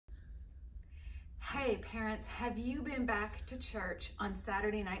Hey parents, have you been back to church on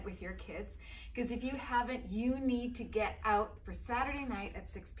Saturday night with your kids? Because if you haven't, you need to get out for Saturday night at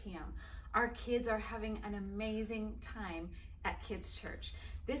 6 p.m. Our kids are having an amazing time at Kids Church.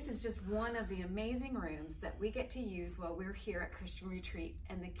 This is just one of the amazing rooms that we get to use while we're here at Christian Retreat,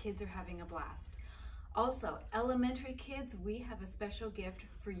 and the kids are having a blast. Also, elementary kids, we have a special gift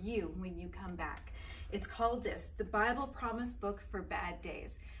for you when you come back. It's called the Bible Promise Book for Bad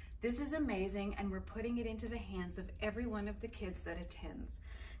Days. This is amazing, and we're putting it into the hands of every one of the kids that attends.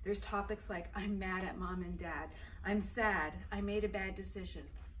 There's topics like, I'm mad at mom and dad, I'm sad, I made a bad decision.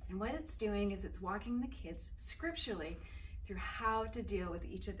 And what it's doing is it's walking the kids scripturally through how to deal with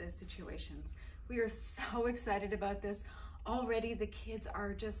each of those situations. We are so excited about this. Already the kids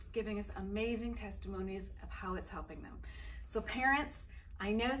are just giving us amazing testimonies of how it's helping them. So parents,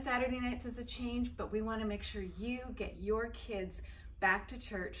 I know Saturday nights is a change, but we want to make sure you get your kids back to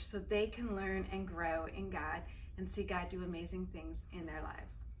church so they can learn and grow in God and see God do amazing things in their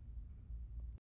lives.